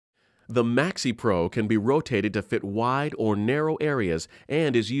The Maxi Pro can be rotated to fit wide or narrow areas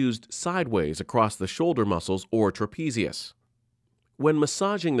and is used sideways across the shoulder muscles or trapezius. When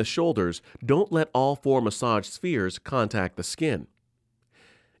massaging the shoulders, don't let all four massage spheres contact the skin.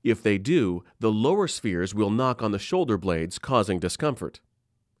 If they do, the lower spheres will knock on the shoulder blades, causing discomfort.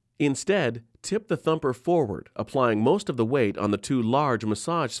 Instead, tip the thumper forward, applying most of the weight on the two large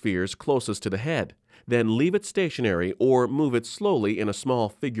massage spheres closest to the head. Then leave it stationary or move it slowly in a small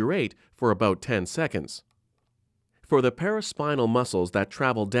figure 8 for about 10 seconds. For the paraspinal muscles that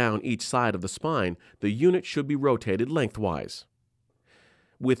travel down each side of the spine, the unit should be rotated lengthwise.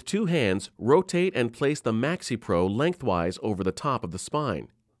 With two hands, rotate and place the Maxi Pro lengthwise over the top of the spine.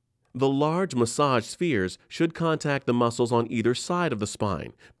 The large massage spheres should contact the muscles on either side of the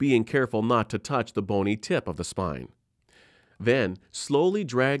spine, being careful not to touch the bony tip of the spine. Then, slowly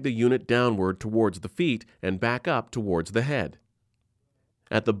drag the unit downward towards the feet and back up towards the head.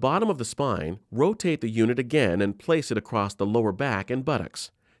 At the bottom of the spine, rotate the unit again and place it across the lower back and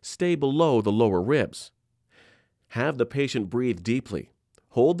buttocks. Stay below the lower ribs. Have the patient breathe deeply.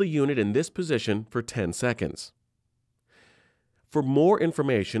 Hold the unit in this position for 10 seconds. For more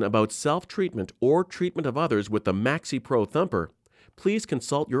information about self-treatment or treatment of others with the Maxi Pro Thumper, please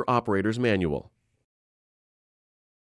consult your operator's manual.